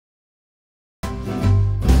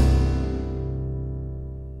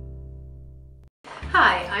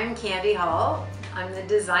Hi, I'm Candy Hall. I'm the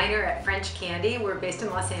designer at French Candy. We're based in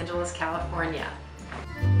Los Angeles, California.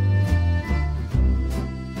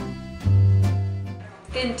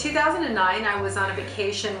 In 2009, I was on a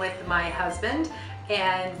vacation with my husband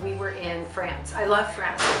and we were in France. I love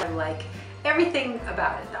France. I like everything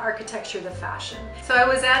about it, the architecture, the fashion. So I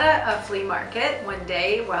was at a flea market one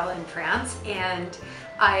day while in France, and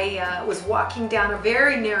I was walking down a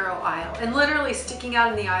very narrow aisle, and literally sticking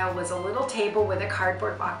out in the aisle was a little table with a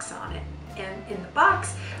cardboard box on it. And in the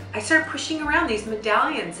box, I started pushing around these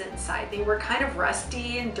medallions inside. They were kind of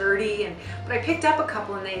rusty and dirty, but I picked up a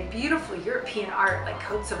couple and they had beautiful European art, like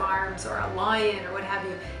coats of arms or a lion or what have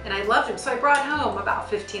you, and I loved them. So I brought home about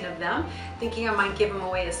 15 of them, thinking I might give them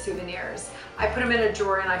away as souvenirs. I put them in a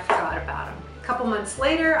drawer and I forgot about them. A couple months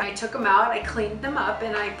later, I took them out, I cleaned them up,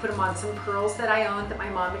 and I put them on some pearls that I owned that my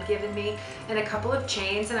mom had given me, and a couple of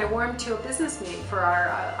chains, and I wore them to a business meeting for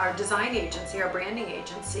our design agency, our branding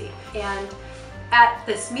agency. And at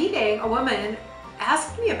this meeting, a woman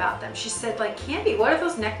asked me about them. She said, like, Candy, what are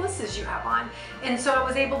those necklaces you have on? And so I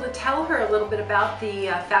was able to tell her a little bit about the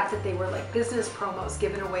fact that they were like business promos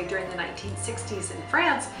given away during the 1960s in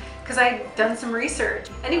France, because I'd done some research.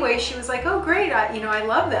 Anyway, she was like, oh great, I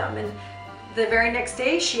love them. And the very next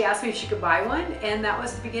day, she asked me if she could buy one, and that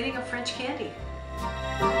was the beginning of French Candy.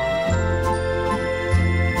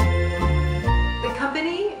 The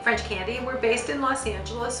company, French Candy, we're based in Los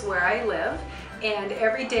Angeles, where I live, and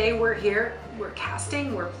every day we're here, we're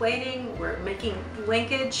casting, we're plating, we're making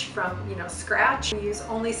linkage from scratch. We use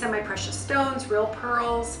only semi-precious stones, real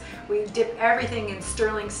pearls. We dip everything in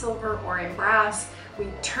sterling silver or in brass. We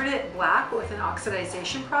turn it black with an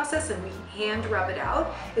oxidization process, and we hand rub it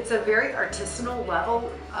out. It's a very artisanal level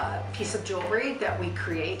piece of jewelry that we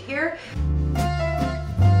create here.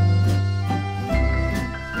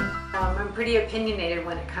 I'm pretty opinionated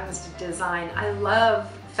when it comes to design. I love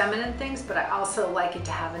feminine things, but I also like it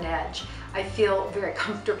to have an edge. I feel very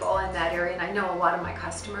comfortable in that area, and I know a lot of my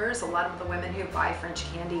customers, a lot of the women who buy French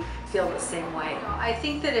Candy feel the same way. I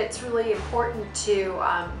think that it's really important to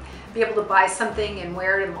be able to buy something and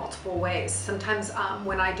wear it in multiple ways. Sometimes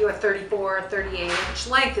when I do a 34 or 38 inch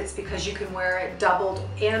length, it's because you can wear it doubled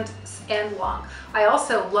and long. I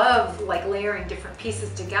also love like layering different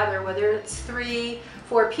pieces together, whether it's 3,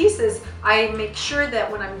 4 pieces. I make sure that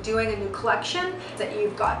when I'm doing a new collection that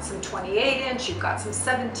you've got some 28 inch, you've got some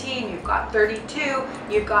 17, you've got 32,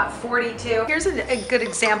 you've got 42. Here's a good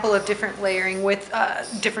example of different layering with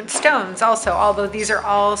different stones also, although these are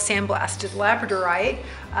all sandblasted labradorite.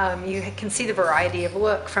 You can see the variety of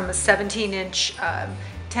look from a 17 inch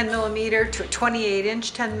 10 millimeter to a 28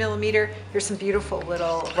 inch 10 millimeter. Here's some beautiful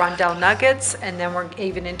little rondelle nuggets, and then we're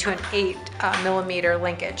even into an 8 millimeter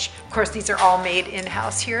linkage. Of course, these are all made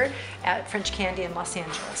in-house here at French Candy in Los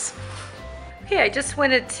Angeles. Okay, I just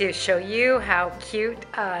wanted to show you how cute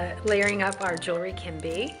layering up our jewelry can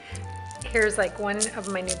be. Here's like one of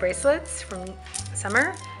my new bracelets from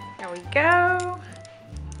summer. There we go.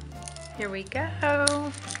 Here we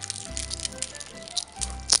go.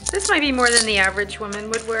 This might be more than the average woman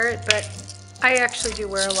would wear it, but I actually do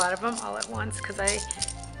wear a lot of them all at once because I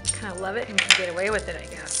kind of love it and can get away with it, I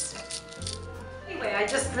guess. Anyway, I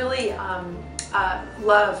just really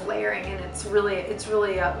love layering, and it's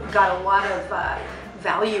really got a lot of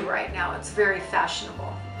value right now. It's very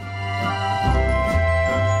fashionable.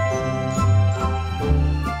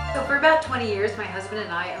 So for about 20 years, my husband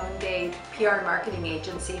and I owned a PR marketing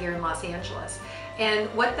agency here in Los Angeles. And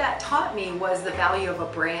what that taught me was the value of a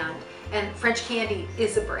brand. And French Candy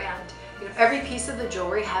is a brand. Every piece of the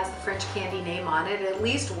jewelry has the French Candy name on it at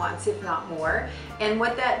least once, if not more. And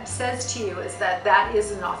what that says to you is that that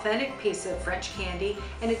is an authentic piece of French Candy,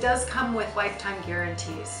 and it does come with lifetime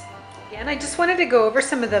guarantees. And I just wanted to go over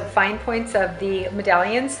some of the fine points of the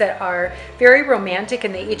medallions that are very romantic,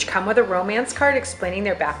 and they each come with a romance card explaining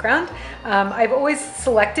their background. I've always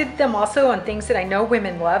selected them also on things that I know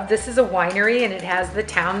women love. This is a winery, and it has the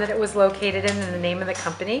town that it was located in and the name of the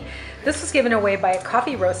company. This was given away by a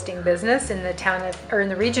coffee roasting business in the town of, or in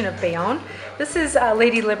the region of Bayonne. This is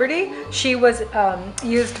Lady Liberty. She was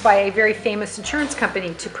used by a very famous insurance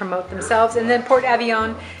company to promote themselves. And then Port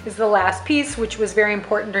Avion is the last piece, which was very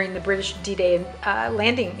important during the British D-Day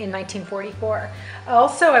landing in 1944.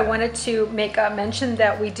 Also, I wanted to make a mention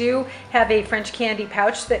that we do have a French Candy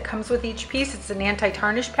pouch that comes with each piece. It's an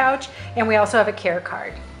anti-tarnish pouch, and we also have a care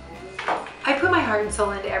card. I put my heart and soul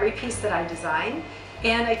into every piece that I design,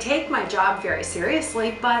 and I take my job very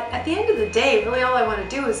seriously, but at the end of the day, really all I want to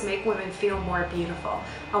do is make women feel more beautiful.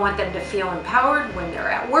 I want them to feel empowered when they're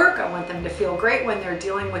at work. I want them to feel great when they're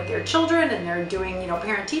dealing with their children and they're doing,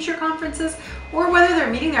 parent-teacher conferences, or whether they're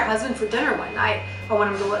meeting their husband for dinner one night. I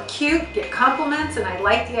want them to look cute, get compliments, and I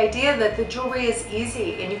like the idea that the jewelry is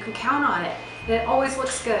easy and you can count on it and it always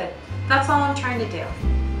looks good. That's all I'm trying to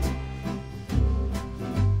do.